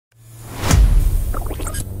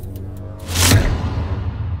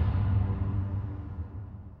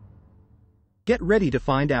Get ready to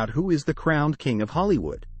find out who is the crowned king of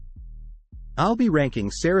Hollywood. I'll be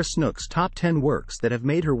ranking Sarah Snook's top 10 works that have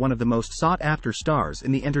made her one of the most sought-after stars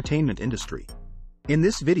in the entertainment industry. In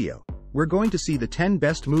this video, we're going to see the 10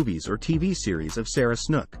 best movies or TV series of Sarah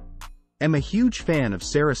Snook. I'm a huge fan of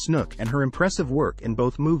Sarah Snook and her impressive work in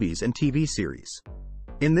both movies and TV series.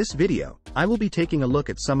 In this video, I will be taking a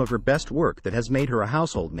look at some of her best work that has made her a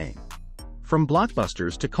household name. From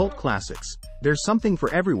blockbusters to cult classics, there's something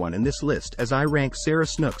for everyone in this list as I rank Sarah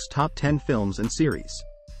Snook's top 10 films and series.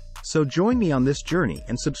 So join me on this journey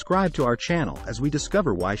and subscribe to our channel as we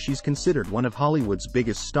discover why she's considered one of Hollywood's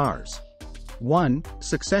biggest stars. 1.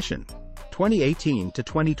 Succession, 2018 to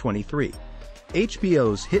 2023.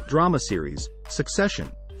 HBO's hit drama series,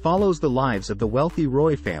 Succession, follows the lives of the wealthy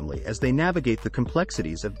Roy family as they navigate the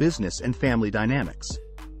complexities of business and family dynamics.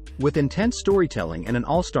 With intense storytelling and an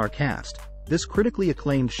all-star cast, this critically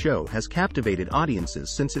acclaimed show has captivated audiences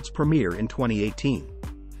since its premiere in 2018.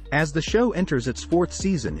 As the show enters its fourth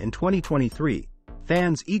season in 2023,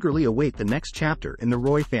 fans eagerly await the next chapter in the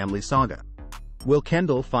Roy family saga. Will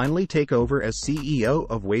Kendall finally take over as CEO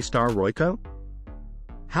of Waystar Royco?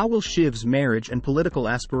 How will Shiv's marriage and political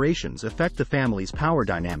aspirations affect the family's power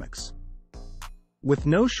dynamics? With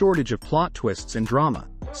no shortage of plot twists and drama,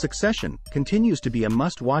 Succession continues to be a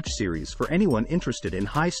must-watch series for anyone interested in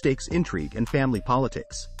high-stakes intrigue and family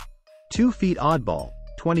politics. 2 Feet Oddball,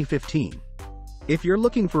 2015. If you're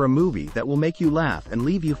looking for a movie that will make you laugh and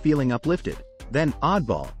leave you feeling uplifted, then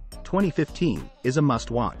Oddball, 2015, is a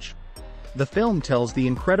must-watch. The film tells the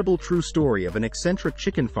incredible true story of an eccentric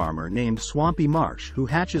chicken farmer named Swampy Marsh who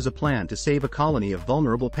hatches a plan to save a colony of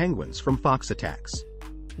vulnerable penguins from fox attacks.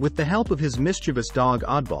 With the help of his mischievous dog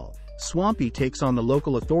Oddball, Swampy takes on the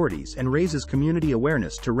local authorities and raises community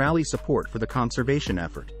awareness to rally support for the conservation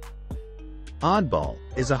effort. Oddball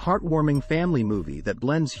is a heartwarming family movie that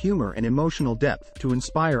blends humor and emotional depth to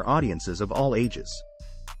inspire audiences of all ages.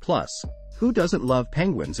 Plus, who doesn't love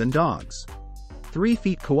penguins and dogs? 3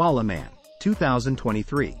 Feet Koala Man,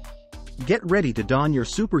 2023. Get ready to don your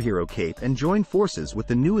superhero cape and join forces with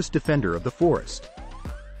the newest defender of the forest.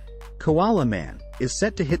 Koala Man is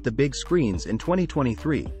set to hit the big screens in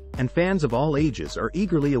 2023, and fans of all ages are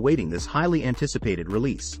eagerly awaiting this highly anticipated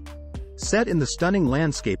release. Set in the stunning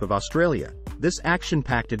landscape of Australia, this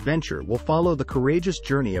action-packed adventure will follow the courageous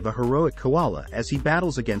journey of a heroic koala as he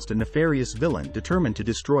battles against a nefarious villain determined to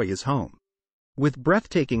destroy his home. With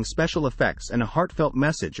breathtaking special effects and a heartfelt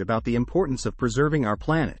message about the importance of preserving our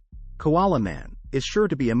planet, Koala Man is sure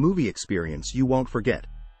to be a movie experience you won't forget.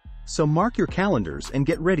 So mark your calendars and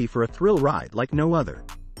get ready for a thrill ride like no other.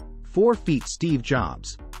 4 Feet Steve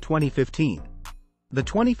Jobs, 2015. The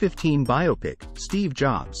 2015 biopic, Steve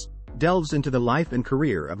Jobs, delves into the life and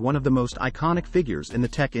career of one of the most iconic figures in the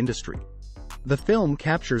tech industry. The film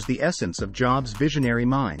captures the essence of Jobs' visionary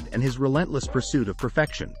mind and his relentless pursuit of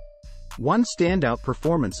perfection. One standout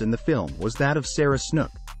performance in the film was that of Sarah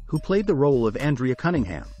Snook, who played the role of Andrea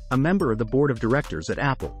Cunningham, a member of the board of directors at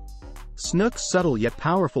Apple. Snook's subtle yet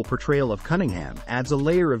powerful portrayal of Cunningham adds a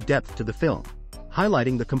layer of depth to the film,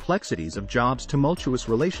 highlighting the complexities of Jobs' tumultuous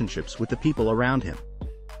relationships with the people around him.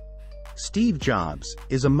 Steve Jobs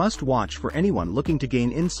is a must-watch for anyone looking to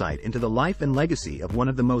gain insight into the life and legacy of one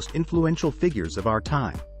of the most influential figures of our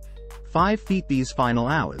time. 5 Feet These Final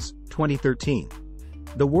Hours, 2013.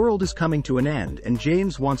 The world is coming to an end and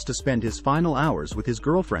James wants to spend his final hours with his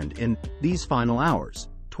girlfriend in These Final Hours,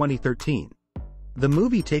 2013. The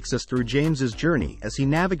movie takes us through James's journey as he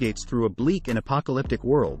navigates through a bleak and apocalyptic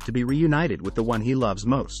world to be reunited with the one he loves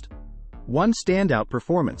most. One standout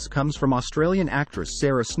performance comes from Australian actress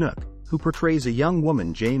Sarah Snook, who portrays a young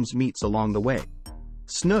woman James meets along the way.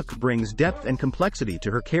 Snook brings depth and complexity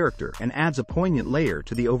to her character and adds a poignant layer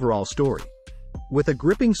to the overall story. With a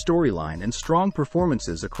gripping storyline and strong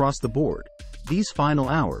performances across the board, These Final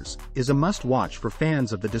Hours is a must-watch for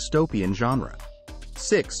fans of the dystopian genre.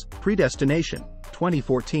 6. Predestination,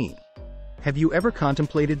 2014. Have you ever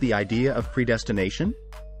contemplated the idea of predestination?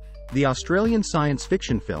 The Australian science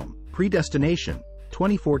fiction film, Predestination,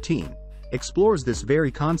 2014, explores this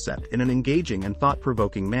very concept in an engaging and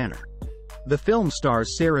thought-provoking manner. The film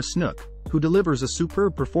stars Sarah Snook, who delivers a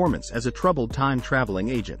superb performance as a troubled time-traveling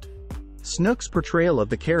agent. Snook's portrayal of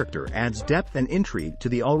the character adds depth and intrigue to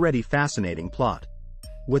the already fascinating plot.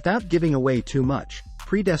 Without giving away too much,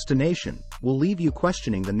 Predestination will leave you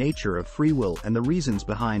questioning the nature of free will and the reasons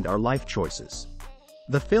behind our life choices.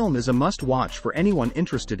 The film is a must-watch for anyone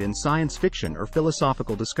interested in science fiction or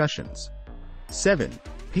philosophical discussions. 7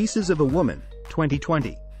 Pieces of a Woman,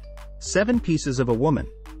 2020. 7 Pieces of a Woman,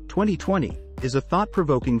 2020, is a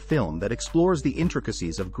thought-provoking film that explores the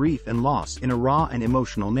intricacies of grief and loss in a raw and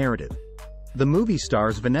emotional narrative. The movie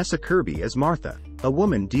stars Vanessa Kirby as Martha, a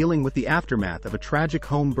woman dealing with the aftermath of a tragic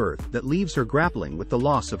home birth that leaves her grappling with the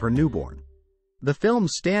loss of her newborn. The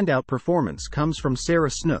film's standout performance comes from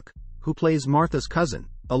Sarah Snook, who plays Martha's cousin,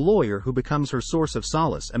 a lawyer who becomes her source of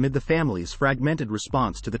solace amid the family's fragmented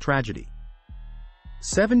response to the tragedy.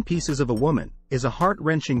 7 Pieces of a Woman is a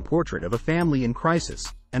heart-wrenching portrait of a family in crisis,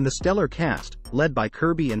 and the stellar cast, led by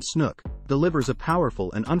Kirby and Snook, delivers a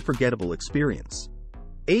powerful and unforgettable experience.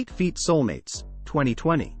 8 Feet Soulmates,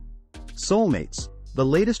 2020. Soulmates, the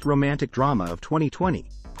latest romantic drama of 2020,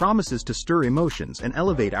 promises to stir emotions and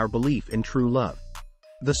elevate our belief in true love.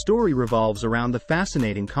 The story revolves around the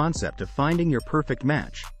fascinating concept of finding your perfect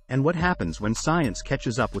match, and what happens when science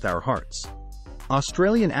catches up with our hearts.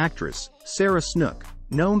 Australian actress, Sarah Snook,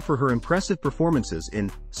 known for her impressive performances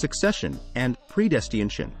in Succession and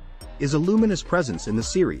Predestination, is a luminous presence in the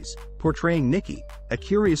series, portraying Nikki, a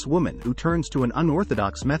curious woman who turns to an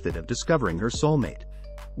unorthodox method of discovering her soulmate.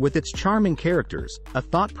 With its charming characters, a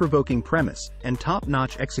thought-provoking premise, and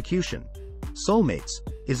top-notch execution, Soulmates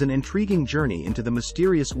is an intriguing journey into the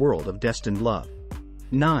mysterious world of destined love.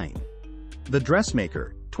 9. The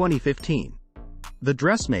Dressmaker, 2015. The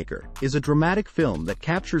Dressmaker is a dramatic film that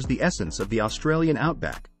captures the essence of the Australian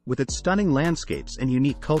outback, with its stunning landscapes and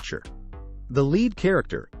unique culture. The lead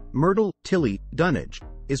character, Myrtle Tilly Dunnage,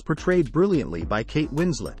 is portrayed brilliantly by Kate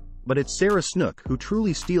Winslet, but it's Sarah Snook who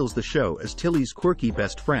truly steals the show as Tilly's quirky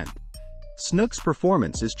best friend. Snook's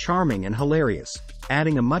performance is charming and hilarious,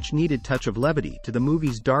 adding a much-needed touch of levity to the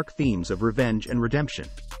movie's dark themes of revenge and redemption.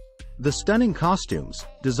 The stunning costumes,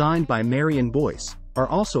 designed by Marion Boyce, are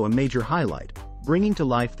also a major highlight, bringing to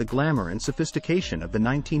life the glamour and sophistication of the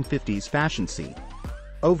 1950s fashion scene.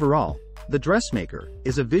 Overall, The Dressmaker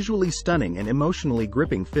is a visually stunning and emotionally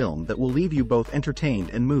gripping film that will leave you both entertained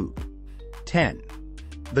and moved. 10.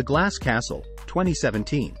 The Glass Castle,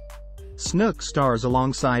 2017. Snook stars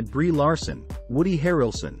alongside Brie Larson, Woody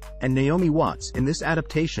Harrelson, and Naomi Watts in this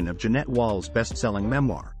adaptation of Jeanette Walls' best-selling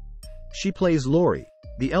memoir. She plays Laurie,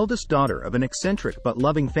 the eldest daughter of an eccentric but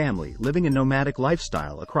loving family living a nomadic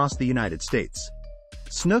lifestyle across the United States.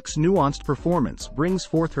 Snook's nuanced performance brings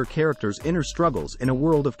forth her character's inner struggles in a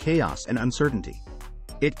world of chaos and uncertainty.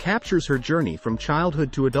 It captures her journey from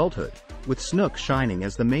childhood to adulthood, with Snook shining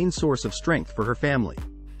as the main source of strength for her family.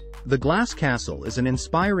 The Glass Castle is an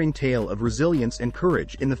inspiring tale of resilience and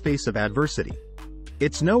courage in the face of adversity.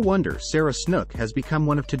 It's no wonder Sarah Snook has become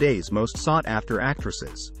one of today's most sought-after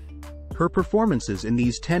actresses. Her performances in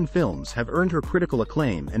these 10 films have earned her critical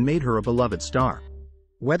acclaim and made her a beloved star.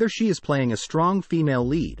 Whether she is playing a strong female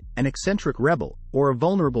lead, an eccentric rebel, or a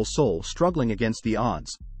vulnerable soul struggling against the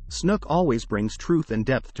odds, Snook always brings truth and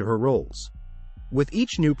depth to her roles. With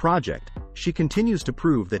each new project, she continues to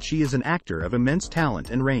prove that she is an actor of immense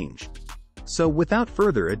talent and range. So without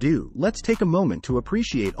further ado, let's take a moment to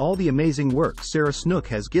appreciate all the amazing work Sarah Snook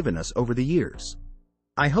has given us over the years.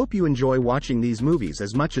 I hope you enjoy watching these movies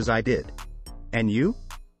as much as I did. And you?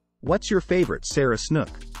 What's your favorite Sarah Snook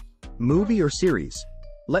movie or series?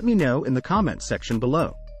 Let me know in the comments section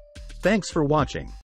below. Thanks for watching.